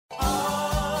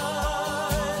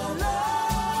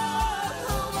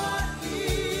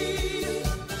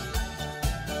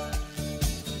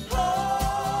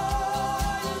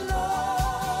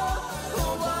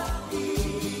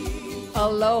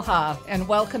Aloha, and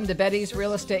welcome to Betty's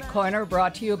Real Estate Corner,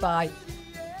 brought to you by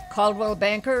Coldwell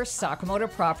Banker,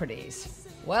 Sakamoto Properties.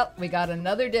 Well, we got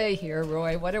another day here,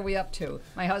 Roy. What are we up to?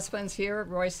 My husband's here,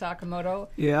 Roy Sakamoto.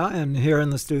 Yeah, and here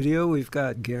in the studio, we've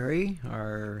got Gary,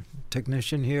 our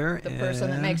technician here. The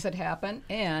person that makes it happen.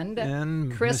 And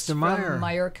Chris Mr. Meyer. from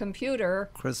Meyer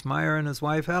Computer. Chris Meyer and his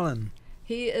wife, Helen.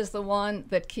 He is the one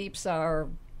that keeps our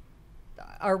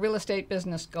real estate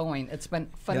business going. It's been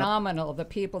phenomenal, the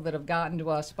people that have gotten to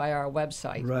us by our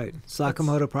website. Right,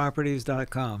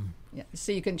 SakamotoProperties.com. Yeah,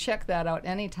 so you can check that out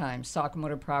anytime,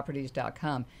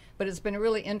 SakamotoProperties.com. But it's been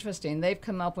really interesting. They've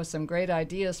come up with some great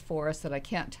ideas for us that I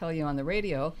can't tell you on the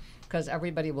radio because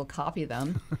everybody will copy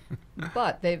them.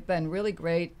 But they've been really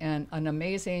great and an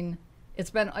amazing.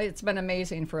 It's been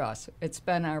amazing for us. It's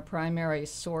been our primary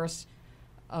source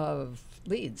of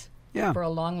leads for a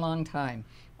long, long time.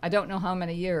 I don't know how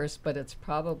many years, but it's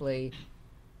probably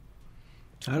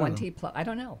 20 plus. I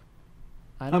don't know.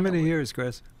 How many years,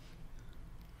 Chris?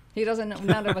 He doesn't know.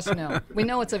 None of us know. We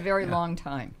know it's a very long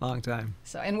time. Long time.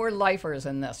 So, and we're lifers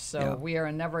in this, so we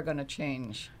are never going to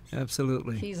change.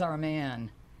 Absolutely. He's our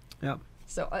man. Yep.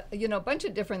 So, a bunch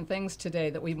of different things today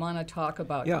that we want to talk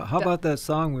about. Yeah, how about that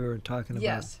song we were talking about?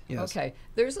 Yes. Okay.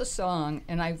 There's a song,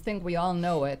 and I think we all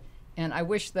know it, and I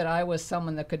wish that I was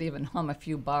someone that could even hum a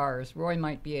few bars. Roy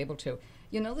might be able to.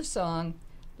 You know the song,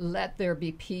 "Let There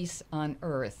Be Peace on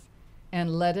Earth,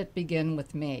 and Let It Begin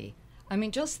With Me." I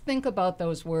mean, just think about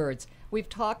those words. We've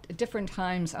talked at different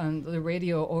times on the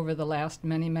radio over the last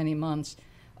many, many months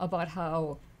about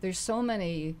how there's so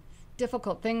many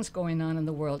difficult things going on in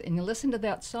the world. And you listen to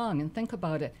that song and think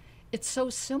about it. It's so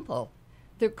simple.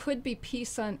 There could be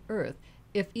peace on earth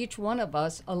if each one of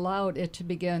us allowed it to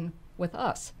begin with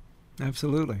us.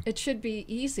 Absolutely. It should be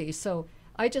easy. So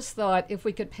I just thought if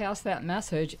we could pass that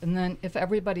message, and then if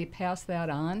everybody passed that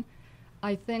on,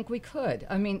 I think we could.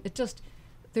 I mean,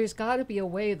 there's got to be a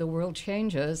way the world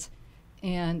changes,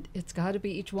 and it's got to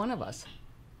be each one of us.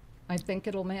 I think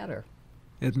it'll matter.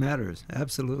 It matters,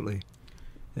 absolutely.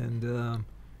 And,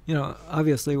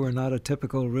 obviously we're not a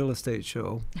typical real estate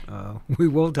show. We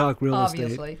will talk real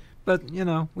estate. But,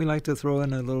 we like to throw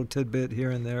in a little tidbit here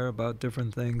and there about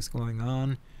different things going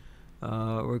on.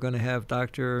 We're going to have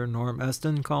Dr. Norm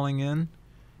Eston calling in,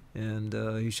 and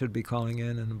he should be calling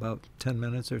in about 10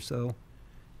 minutes or so.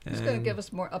 He's going to give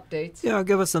us more updates. Yeah,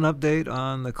 give us an update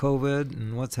on the COVID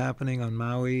and what's happening on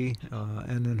Maui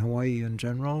and in Hawaii in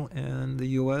general, and the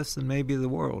U.S. and maybe the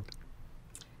world.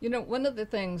 One of the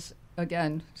things,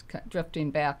 again,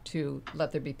 drifting back to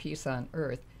Let There Be Peace on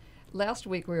Earth, last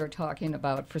week we were talking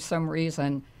about, for some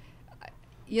reason,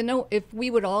 if we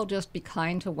would all just be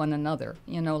kind to one another,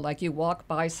 like you walk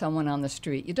by someone on the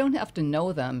street, you don't have to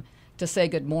know them to say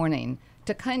good morning,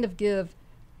 to kind of give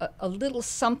a little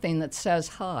something that says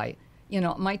hi.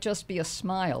 It might just be a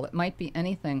smile. It might be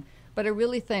anything. But I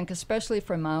really think, especially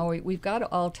for Maui, we've got to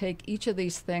all take each of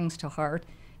these things to heart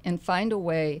and find a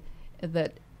way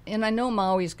that, and I know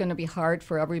Maui's going to be hard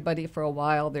for everybody for a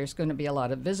while. There's going to be a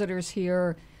lot of visitors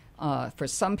here. For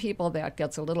some people, that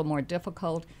gets a little more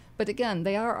difficult. But again,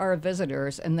 they are our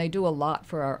visitors, and they do a lot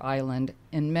for our island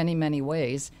in many, many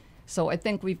ways. So I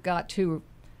think we've got to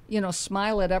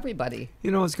smile at everybody.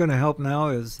 What's going to help now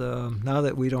is now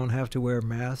that we don't have to wear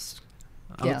masks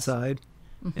outside.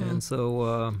 Yes. Mm-hmm. And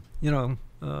so,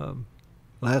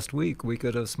 last week we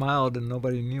could have smiled and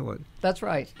nobody knew it. That's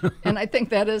right. And I think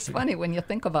that is funny when you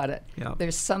think about it. Yeah.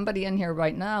 There's somebody in here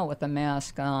right now with a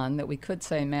mask on that we could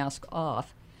say mask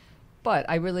off. But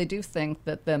I really do think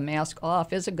that the mask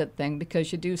off is a good thing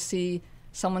because you do see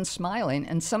someone smiling.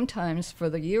 And sometimes for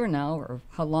the year now, or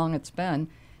how long it's been,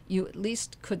 you at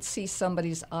least could see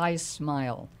somebody's eyes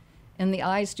smile. And the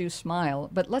eyes do smile,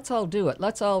 but let's all do it.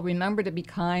 Let's all remember to be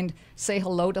kind, say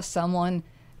hello to someone,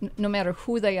 no matter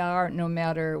who they are, no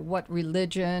matter what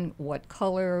religion, what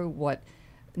color, what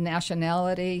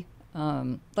nationality.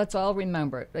 Let's all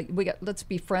remember it. Let's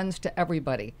be friends to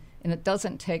everybody, and it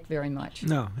doesn't take very much.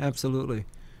 No, absolutely.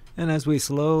 And as we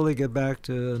slowly get back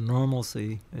to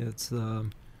normalcy, it's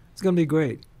going to be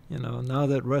great. Now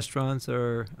that restaurants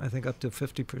are, I think, up to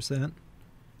 50%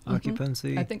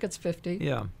 occupancy. I think it's 50.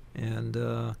 Yeah,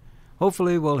 and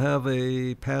hopefully we'll have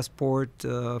a passport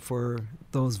for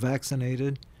those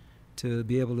vaccinated to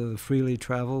be able to freely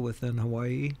travel within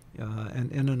Hawaii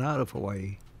and in and out of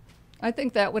Hawaii. I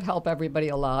think that would help everybody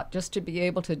a lot, just to be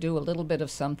able to do a little bit of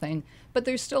something. But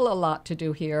there's still a lot to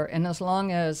do here, and as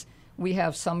long as we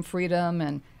have some freedom,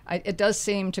 and it does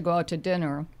seem to go out to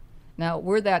dinner. Now,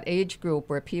 we're that age group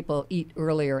where people eat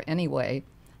earlier anyway,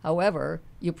 However,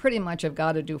 you pretty much have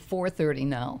got to do 4:30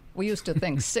 now. We used to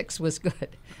think 6 was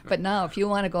good. But now if you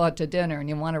want to go out to dinner and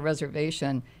you want a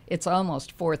reservation, it's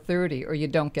almost 4:30 or you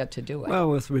don't get to do it.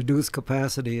 Well, with reduced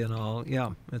capacity and all,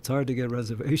 yeah, it's hard to get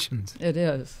reservations. It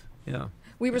is. Yeah.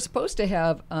 We were supposed to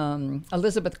have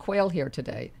Elizabeth Quayle here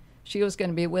today. She was going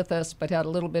to be with us but had a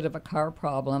little bit of a car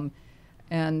problem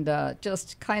and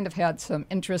just kind of had some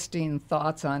interesting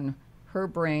thoughts on her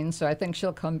brain. So I think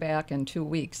she'll come back in 2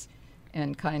 weeks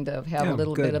and kind of have a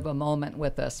little bit of a moment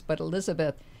with us. But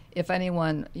Elizabeth, if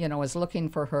anyone, is looking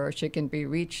for her, she can be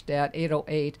reached at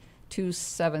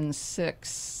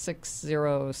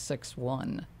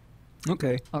 808-276-6061.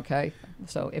 Okay. Okay.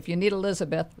 So if you need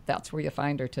Elizabeth, that's where you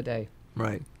find her today.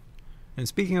 Right. And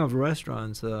speaking of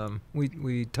restaurants,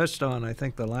 we touched on, I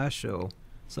think, the last show,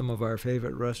 some of our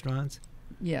favorite restaurants.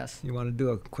 Yes. You want to do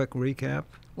a quick recap?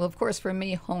 Well, of course, for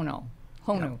me, Honu.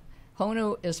 Yeah.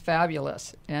 Honu is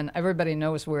fabulous, and everybody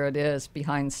knows where it is,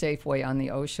 behind Safeway on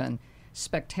the ocean.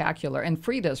 Spectacular. And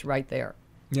Frida's right there.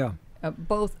 Yeah.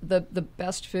 Both the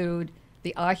best food.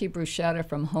 The ahi bruschetta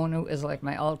from Honu is like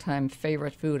my all-time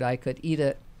favorite food. I could eat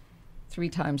it 3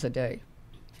 times a day.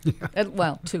 Yeah.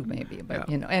 Well, 2 maybe, but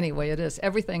anyway, it is.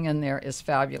 Everything in there is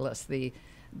fabulous. The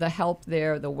help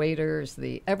there, the waiters,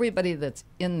 everybody that's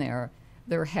in there,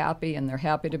 they're happy, and they're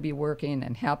happy to be working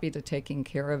and happy to taking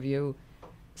care of you.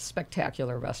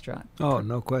 Spectacular restaurant. Oh,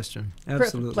 no question.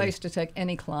 Absolutely. Perfect place to take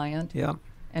any client,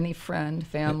 any friend,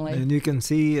 family. And you can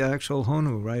see actual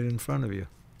Honu right in front of you.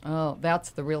 Oh,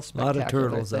 that's the real A spectacular lot of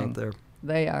turtles thing. out there.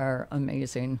 They are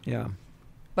amazing. Yeah.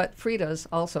 But Frida's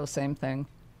also same thing.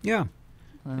 Yeah.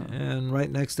 And right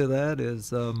next to that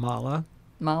is Mala.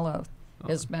 Mala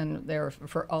has been there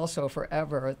for also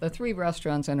forever. The 3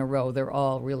 restaurants in a row, they're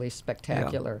all really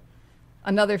spectacular.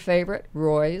 Another favorite,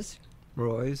 Roy's.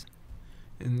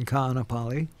 In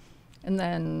Kahana. And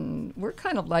then we're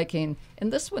kind of liking,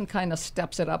 and this one kind of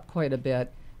steps it up quite a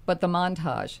bit, but the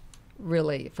Montage,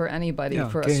 really, for anybody,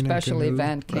 for a Cane and special Canoe,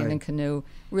 event, Cane right. and Canoe,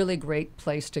 really great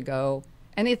place to go.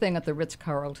 Anything at the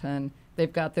Ritz-Carlton.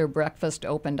 They've got their breakfast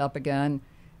opened up again,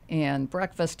 and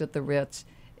breakfast at the Ritz.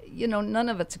 None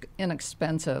of it's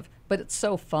inexpensive, but it's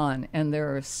so fun, and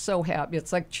they're so happy.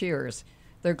 It's like Cheers.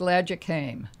 They're glad you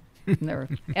came.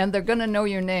 And they're going to know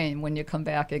your name when you come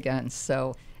back again.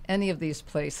 So any of these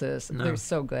places, they're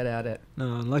so good at it.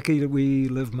 No, lucky that we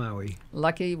live Maui.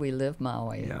 Lucky we live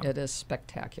Maui. Yeah. It is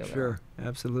spectacular. Sure,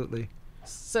 absolutely.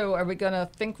 So are we going to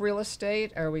think real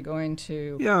estate? Are we going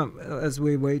to... Yeah, as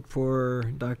we wait for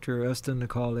Dr. Eston to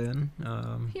call in.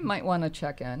 He might want to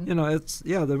check in.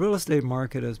 The real estate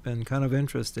market has been kind of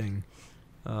interesting.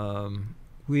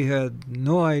 We had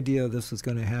no idea this was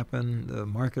going to happen. The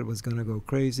market was going to go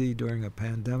crazy during a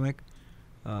pandemic,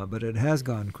 but it has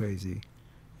gone crazy.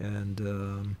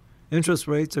 And interest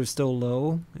rates are still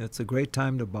low. It's a great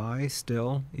time to buy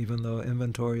still, even though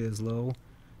inventory is low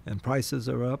and prices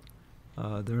are up.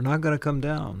 They're not going to come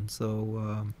down.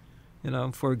 So,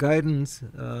 for guidance,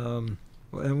 and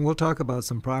we'll talk about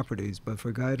some properties, but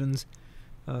for guidance,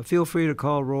 feel free to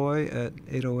call Roy at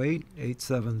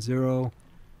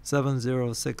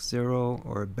 808-870-7060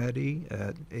 or Betty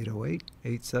at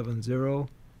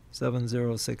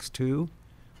 808-870-7062,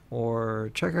 or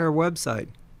check our website,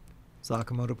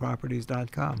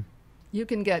 SakamotoProperties.com. You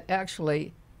can get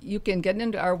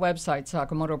into our website,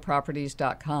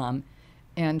 SakamotoProperties.com,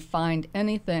 and find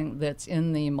anything that's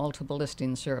in the multiple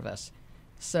listing service.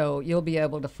 So you'll be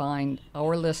able to find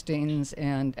our listings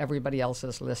and everybody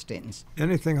else's listings.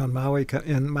 Anything on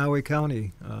in Maui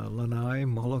County, Lanai,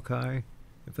 Molokai,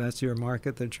 if that's your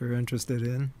market that you're interested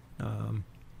in.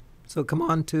 So come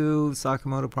on to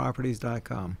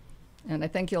SakamotoProperties.com. And I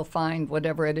think you'll find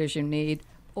whatever it is you need.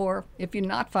 Or if you're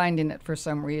not finding it for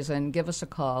some reason, give us a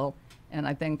call. And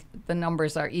I think the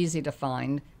numbers are easy to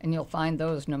find, and you'll find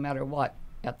those no matter what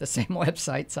at the same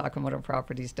website,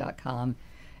 SakamotoProperties.com.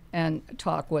 And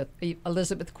talk with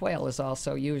Elizabeth Quayle is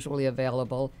also usually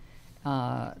available,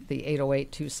 the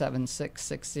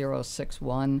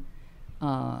 808-276-6061.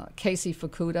 Casey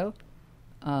Fukuda.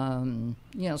 So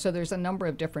there's a number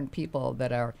of different people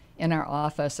that are in our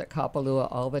office at Kapalua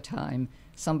all the time.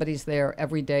 Somebody's there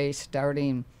every day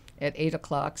starting at 8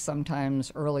 o'clock,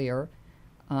 sometimes earlier.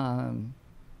 I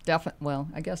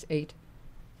guess 8.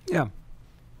 Yeah.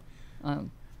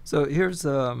 So here's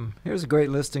a great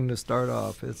listing to start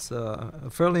off. It's a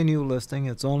fairly new listing.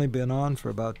 It's only been on for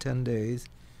about 10 days.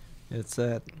 It's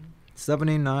at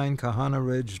 79 Kahana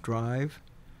Ridge Drive.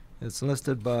 It's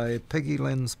listed by Peggy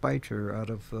Lynn Speicher out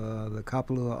of the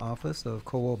Kapalua office of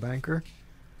Coldwell Banker.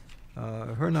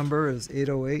 Her number is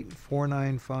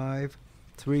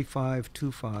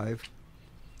 808-495-3525.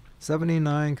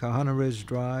 79 Kahana Ridge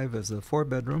Drive is a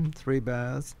 4-bedroom, 3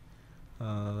 baths,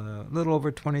 a little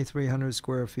over 2,300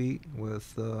 square feet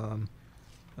with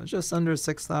just under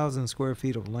 6,000 square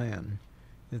feet of land.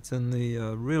 It's in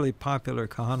the really popular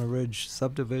Kahana Ridge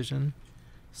subdivision.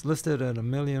 It's listed at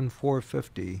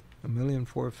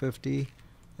 $1,450,000,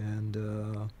 and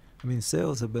I mean,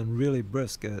 sales have been really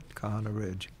brisk at Kahana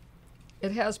Ridge.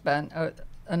 It has been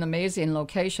an amazing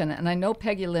location, and I know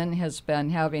Peggy Lynn has been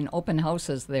having open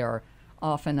houses there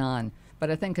off and on. But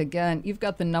I think, again, you've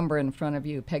got the number in front of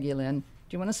you, Peggy Lynn. Do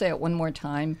you want to say it one more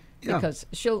time? Yeah. Because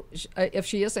if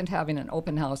she isn't having an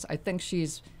open house, I think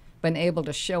she's been able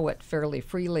to show it fairly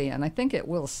freely, and I think it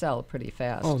will sell pretty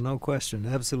fast. Oh, no question.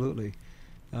 Absolutely.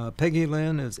 Peggy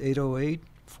Lynn is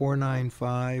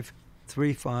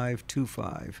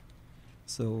 808-495-3525.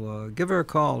 So give her a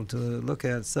call to look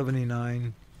at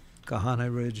 79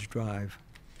 Kahana Ridge Drive.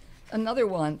 Another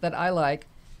one that I like,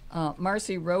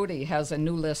 Marcy Rohde has a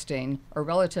new listing, or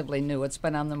relatively new. It's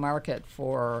been on the market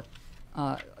for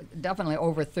definitely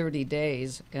over 30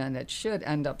 days, and it should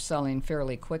end up selling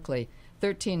fairly quickly.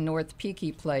 13 North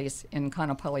Piki Place in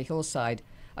Kaanapali Hillside.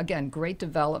 Again, great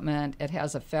development. It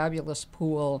has a fabulous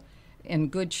pool, in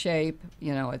good shape.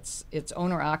 You know, it's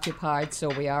owner occupied, so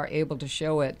we are able to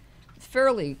show it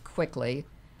fairly quickly.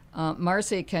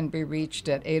 Marcy can be reached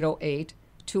at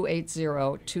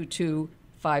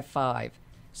 808-280-2255.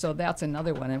 So that's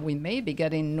another one. And we may be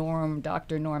getting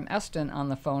Dr. Norm Eston on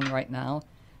the phone right now.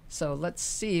 So let's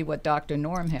see what Dr.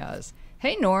 Norm has.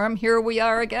 Hey, Norm, here we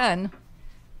are again.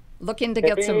 Looking to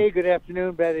get some... Hey, good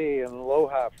afternoon, Betty, and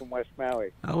aloha from West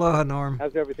Maui. Aloha, Norm.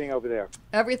 How's everything over there?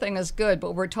 Everything is good,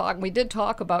 but we did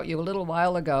talk about you a little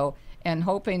while ago and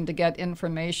hoping to get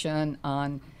information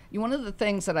on... One of the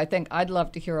things that I think I'd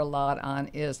love to hear a lot on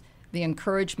is the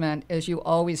encouragement, as you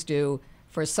always do,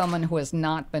 for someone who has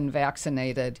not been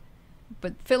vaccinated,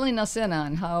 but filling us in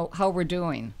on how we're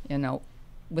doing,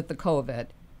 with the COVID.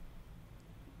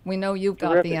 We know you've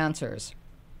got the answers.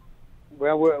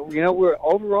 Well,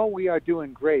 overall we are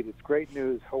doing great. It's great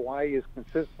news. Hawaii is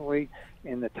consistently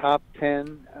in the top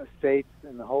 10 states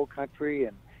in the whole country,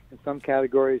 and in some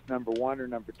categories number 1 or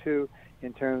number 2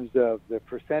 in terms of the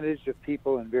percentage of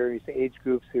people in various age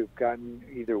groups who've gotten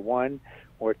either 1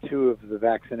 or 2 of the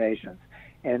vaccinations.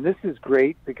 And this is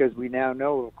great because we now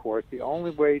know, of course, the only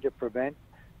way to prevent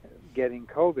getting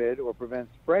COVID or prevent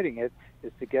spreading it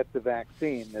is to get the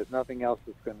vaccine. There's nothing else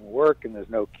that's going to work, and there's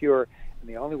no cure. And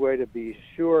the only way to be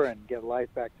sure and get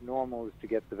life back to normal is to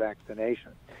get the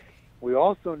vaccination. We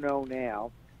also know now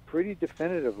pretty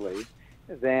definitively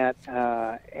that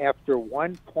after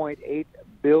 1.8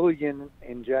 billion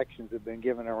injections have been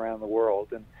given around the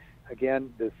world, and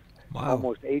again, this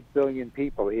almost 8 billion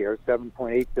people here,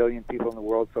 7.8 billion people in the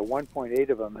world, so 1.8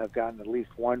 of them have gotten at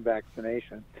least one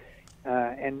vaccination.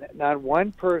 And not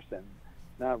one person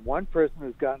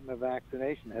who's gotten a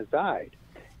vaccination has died.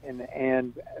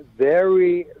 And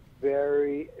very,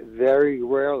 very, very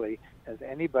rarely has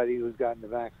anybody who's gotten the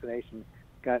vaccination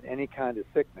got any kind of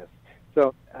sickness.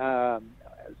 So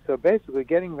basically,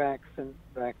 getting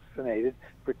vaccinated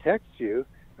protects you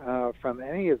from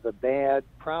any of the bad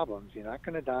problems. You're not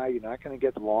going to die. You're not going to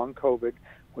get long COVID,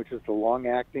 which is the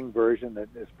long-acting version that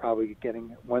is probably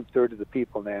getting 1/3 of the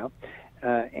people now.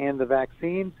 And the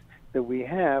vaccines that we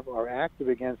have are active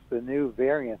against the new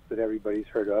variants that everybody's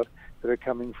heard of that are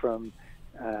coming from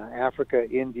Africa,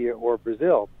 India, or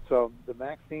Brazil. So the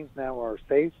vaccines now are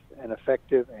safe and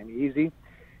effective and easy.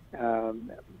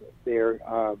 They're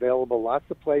available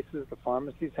lots of places. The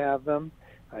pharmacies have them.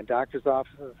 Doctors'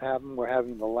 offices have them. We're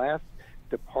having the last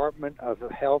Department of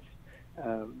Health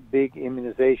big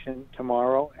immunization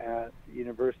tomorrow at the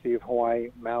University of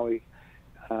Hawaii Maui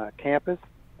campus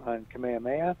on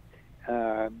Kamehameha.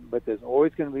 But there's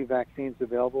always going to be vaccines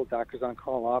available. Doctors on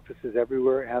call offices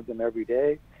everywhere have them every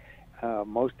day.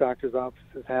 Most doctors'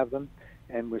 offices have them.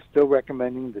 And we're still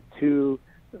recommending the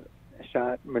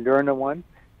 2-shot Moderna one.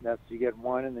 That's you get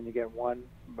one and then you get one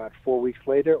about 4 weeks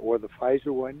later, or the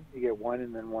Pfizer one, you get one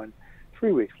and then one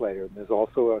 3 weeks later. And there's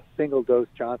also a single-dose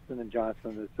Johnson &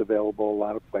 Johnson that's available a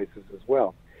lot of places as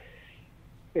well.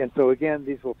 And so, again,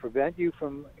 these will prevent you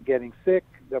from getting sick.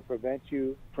 They'll prevent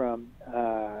you from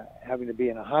having to be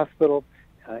in a hospital.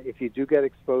 If you do get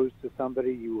exposed to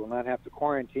somebody, you will not have to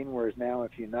quarantine, whereas now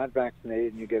if you're not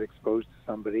vaccinated and you get exposed to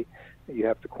somebody, you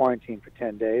have to quarantine for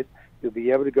 10 days. You'll be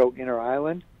able to go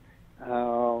inter-island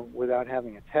without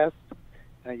having a test.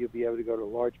 You'll be able to go to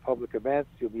large public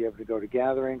events. You'll be able to go to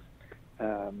gatherings.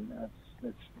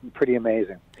 It's pretty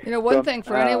amazing. One thing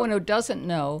for anyone who doesn't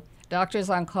know, Doctors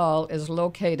on Call is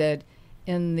located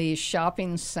in the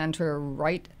shopping center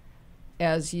right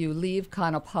as you leave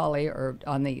Kaanapali, or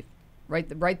on the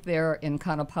right there in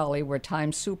Kaanapali where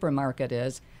Times Supermarket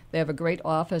is. They have a great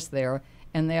office there,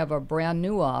 and they have a brand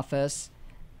new office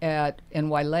in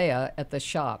Wailea at the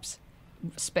shops.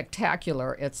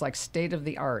 Spectacular. It's like state of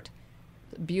the art.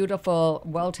 Beautiful,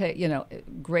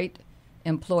 great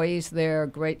employees there,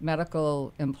 great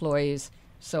medical employees.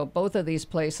 So both of these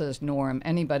places, Norm,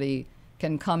 anybody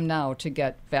can come now to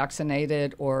get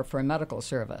vaccinated or for medical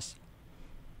service.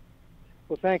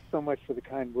 Well, thanks so much for the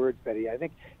kind words, Betty. I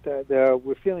think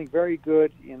we're feeling very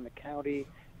good in the county.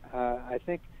 I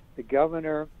think the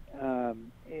governor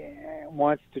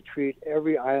wants to treat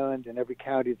every island and every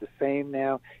county the same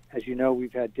now. As you know,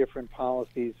 we've had different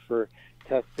policies for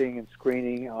testing and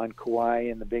screening on Kauai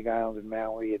and the Big Island and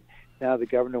Maui, and now the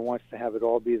governor wants to have it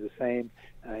all be the same.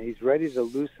 He's ready to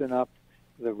loosen up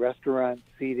the restaurant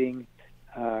seating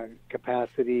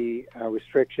capacity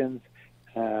restrictions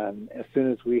as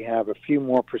soon as we have a few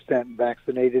more percent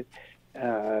vaccinated,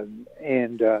 and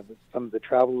some of the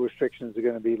travel restrictions are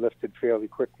going to be lifted fairly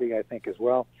quickly, I think, as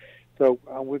well. So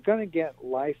we're going to get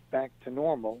life back to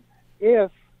normal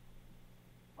if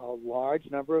a large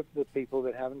number of the people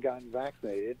that haven't gotten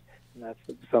vaccinated, and that's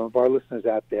some of our listeners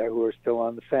out there who are still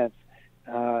on the fence,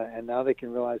 and now they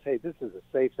can realize, hey, this is a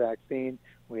safe vaccine.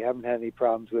 We haven't had any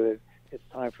problems with it. It's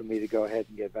time for me to go ahead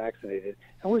and get vaccinated.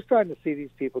 And we're starting to see these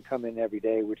people come in every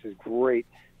day, which is great.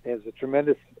 There's a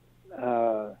tremendous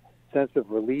sense of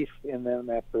relief in them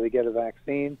after they get a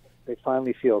vaccine. They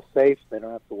finally feel safe. They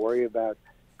don't have to worry about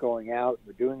going out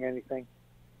or doing anything.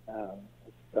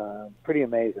 It's pretty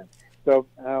amazing. So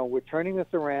we're turning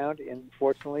this around.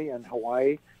 Unfortunately, in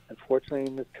Hawaii, unfortunately,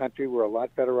 in this country, we're a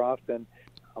lot better off than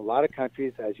a lot of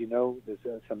countries. As you know,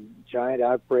 there's some giant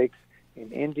outbreaks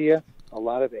in India. A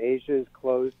lot of Asia is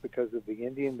closed because of the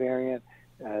Indian variant.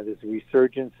 There's a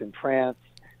resurgence in France.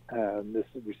 There's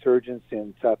a resurgence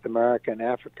in South America and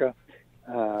Africa.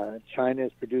 China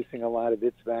is producing a lot of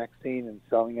its vaccine and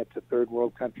selling it to third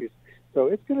world countries. So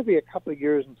it's going to be a couple of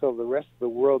years until the rest of the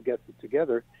world gets it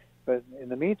together. But in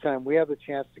the meantime, we have the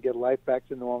chance to get life back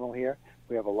to normal here.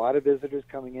 We have a lot of visitors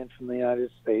coming in from the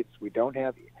United States. We don't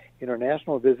have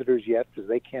international visitors yet because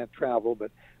they can't travel,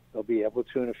 but they'll be able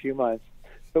to in a few months.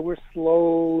 So we're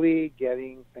slowly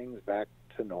getting things back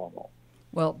to normal.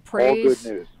 Well, praise all good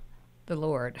news. The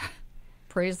Lord.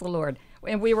 Praise the Lord.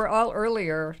 And we were all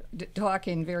earlier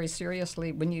talking very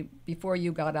seriously before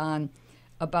you got on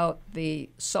about the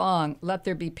song "Let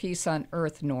There Be Peace on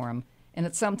Earth," Norm, and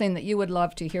it's something that you would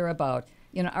love to hear about.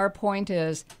 You know, our point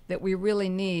is that we really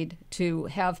need to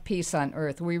have peace on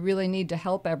Earth. We really need to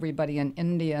help everybody in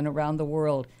India and around the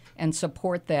world and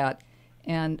support that.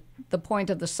 And the point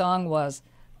of the song was,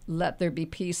 let there be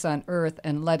peace on earth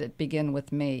and let it begin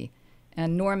with me.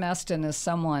 And Norm Eston is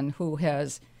someone who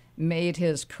has made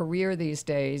his career these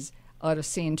days out of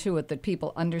seeing to it that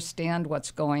people understand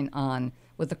what's going on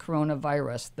with the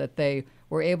coronavirus, that they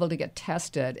were able to get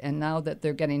tested, and now that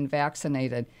they're getting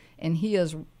vaccinated. And he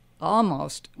is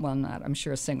almost, well, not, I'm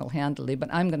sure single-handedly,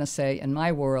 but I'm going to say in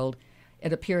my world,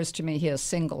 it appears to me he has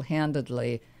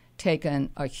single-handedly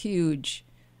taken a huge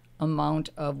amount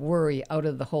of worry out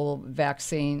of the whole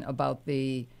vaccine about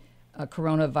the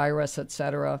coronavirus, et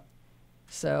cetera.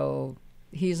 So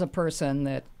he's a person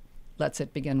that lets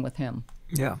it begin with him.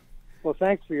 Yeah. Well,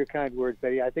 thanks for your kind words,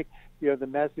 Betty. I think, the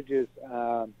message is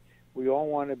we all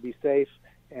want to be safe,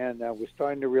 and we're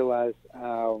starting to realize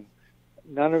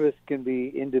none of us can be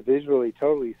individually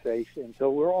totally safe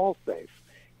until we're all safe.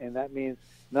 And that means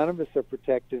none of us are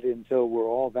protected until we're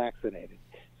all vaccinated.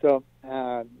 So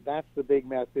that's the big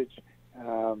message.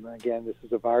 Again, this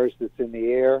is a virus that's in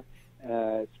the air.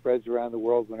 It spreads around the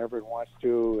world whenever it wants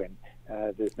to,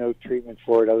 and there's no treatment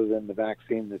for it other than the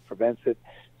vaccine that prevents it.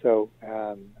 So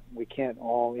we can't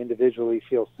all individually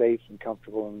feel safe and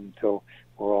comfortable until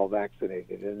we're all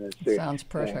vaccinated. And it's sounds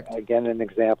perfect. Again, an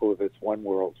example of it's one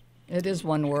world. It is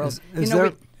one world.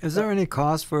 Is there any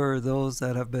cost for those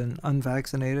that have been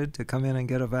unvaccinated to come in and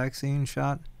get a vaccine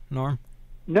shot, Norm?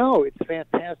 No, it's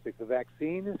fantastic. The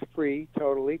vaccine is free,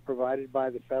 totally, provided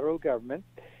by the federal government,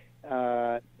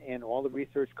 and all the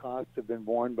research costs have been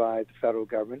borne by the federal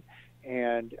government,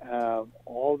 and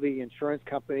all the insurance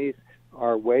companies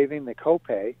are waiving the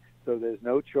copay, so there's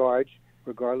no charge,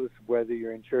 regardless of whether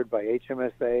you're insured by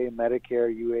HMSA, Medicare,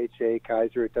 UHA,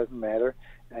 Kaiser, it doesn't matter.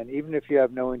 And even if you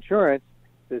have no insurance,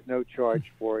 there's no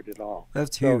charge for it at all.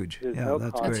 That's huge. Yeah, no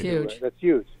that's cost. great. Huge. That's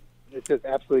huge. It's just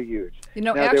absolutely huge.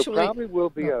 Now, actually,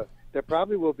 there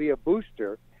probably will be a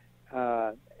booster,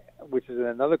 which is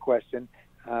another question,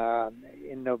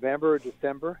 in November or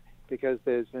December. because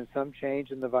there's been some change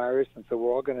in the virus, and so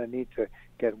we're all going to need to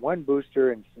get one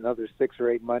booster in another 6 or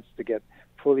 8 months to get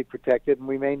fully protected, and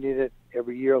we may need it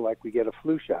every year like we get a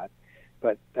flu shot.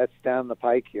 But that's down the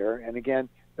pike here, and again,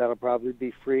 that'll probably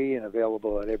be free and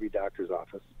available at every doctor's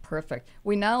office. Perfect.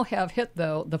 We now have hit,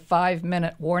 though, the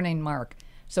 5-minute warning mark,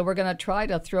 so we're going to try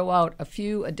to throw out a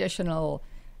few additional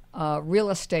real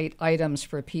estate items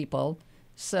for people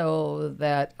so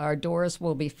that our doors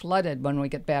will be flooded when we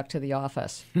get back to the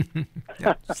office.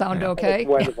 Sound okay?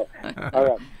 Wonderful. All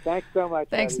right. Thanks so much.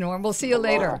 Thanks, Norm. We'll see you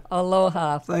later.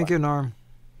 Aloha. Thank you, Norm.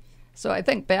 So I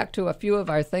think back to a few of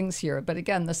our things here, but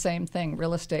again, the same thing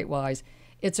real estate-wise.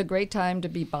 It's a great time to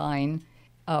be buying.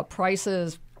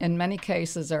 Prices in many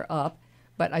cases are up,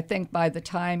 but I think by the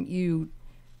time you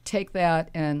take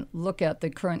that and look at the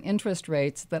current interest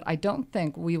rates, that I don't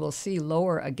think we will see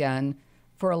lower again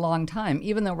for a long time,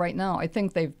 even though right now I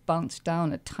think they've bounced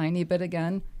down a tiny bit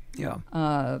again. Yeah.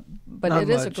 But Not it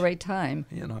is a much. great time.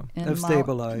 You know, And they've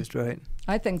stabilized, right?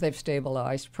 I think they've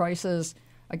stabilized. Prices,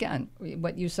 again,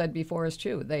 what you said before is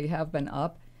true. They have been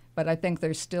up, but I think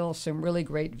there's still some really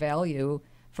great value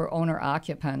for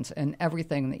owner-occupants in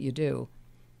everything that you do.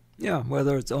 Yeah,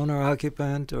 whether it's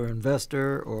owner-occupant or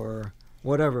investor or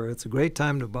whatever, it's a great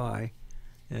time to buy.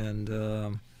 And,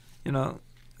 you know,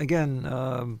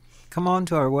 again, come on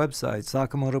to our website,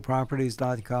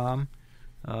 sakamotoproperties.com,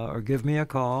 or give me a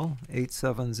call,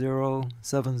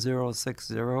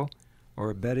 870-7060,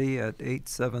 or Betty at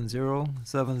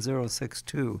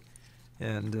 870-7062.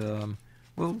 And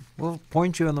we'll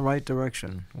point you in the right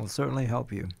direction. We'll certainly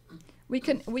help you. We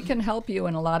can help you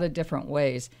in a lot of different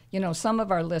ways. You know, some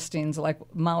of our listings, like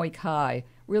Maui Kai,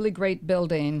 really great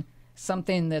building,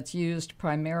 something that's used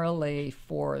primarily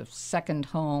for second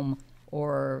home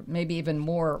or maybe even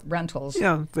more rentals.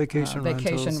 Yeah, vacation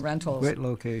rentals. Great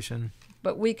location.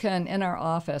 But we can, in our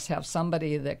office, have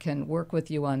somebody that can work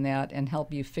with you on that and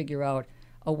help you figure out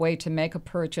a way to make a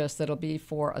purchase that'll be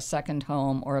for a second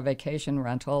home or a vacation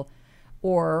rental,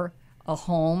 or a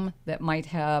home that might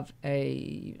have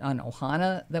an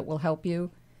ohana that will help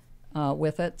you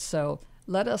with it. So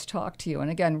let us talk to you. And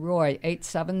again, Roy,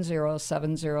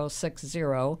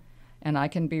 870-7060, and I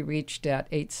can be reached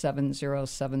at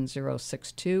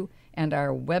 870-7062, and our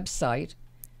website,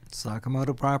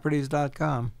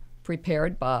 sakamotoproperties.com.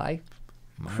 prepared by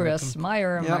Chris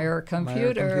Meyer, Yep, Meyer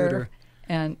Computer. Meyer Computer.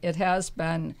 And it has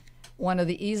been one of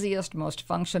the easiest, most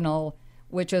functional,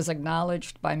 which is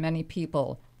acknowledged by many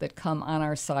people that come on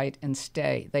our site and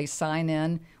stay. They sign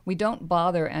in. We don't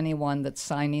bother anyone that's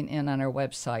signing in on our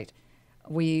website.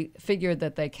 We figured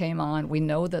that they came on. We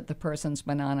know that the person's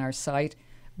been on our site,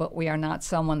 but we are not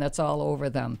someone that's all over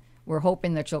them. We're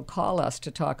hoping that you'll call us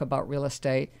to talk about real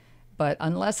estate, but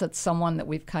unless it's someone that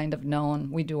we've kind of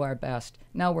known, we do our best.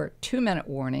 Now we're 2-minute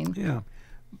warning. Yeah.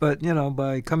 But, you know,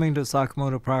 by coming to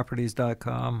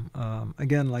sakamotoproperties.com,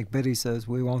 again, like Betty says,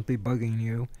 we won't be bugging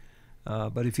you.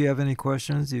 But if you have any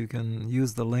questions, you can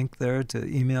use the link there to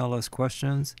email us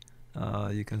questions.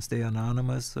 You can stay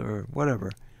anonymous or whatever.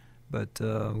 But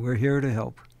we're here to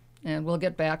help. And we'll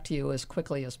get back to you as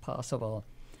quickly as possible.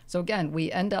 So again,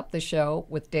 we end up the show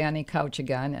with Danny Couch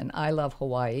again, and I Love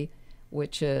Hawaii,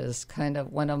 which is kind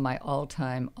of one of my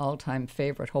all-time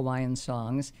favorite Hawaiian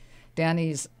songs.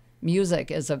 Danny's music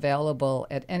is available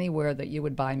at anywhere that you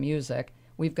would buy music.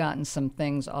 We've gotten some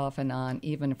things off and on,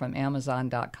 even from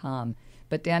Amazon.com.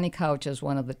 But Danny Couch is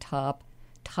one of the top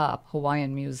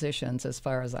Hawaiian musicians as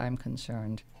far as I'm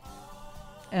concerned.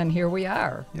 And here we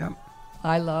are. Yep.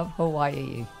 I Love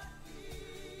Hawaii.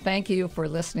 Thank you for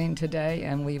listening today,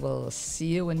 and we will see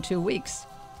you in 2 weeks.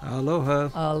 Aloha.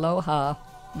 Aloha.